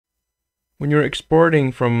When you're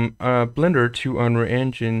exporting from Blender to Unreal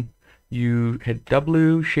Engine, you hit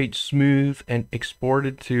W, shade smooth, and export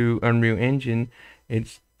it to Unreal Engine. It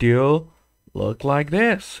still look like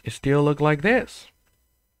this. It still look like this.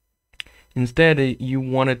 Instead, you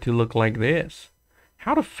want it to look like this.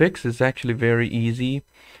 How to fix is actually very easy.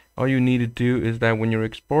 All you need to do is that when you're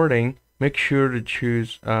exporting, make sure to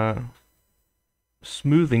choose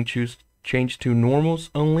smoothing, change to normals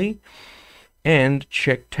only, and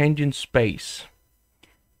check tangent space.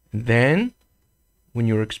 Then when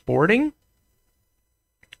you're exporting,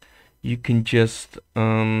 you can just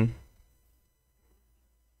go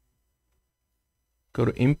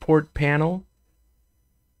to import panel,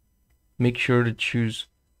 make sure to choose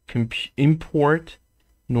import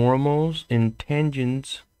normals and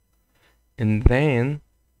tangents, and then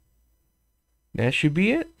that should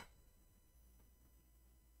be it.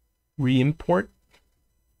 Re-import.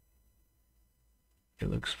 It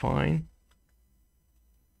looks fine.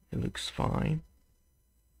 It looks fine.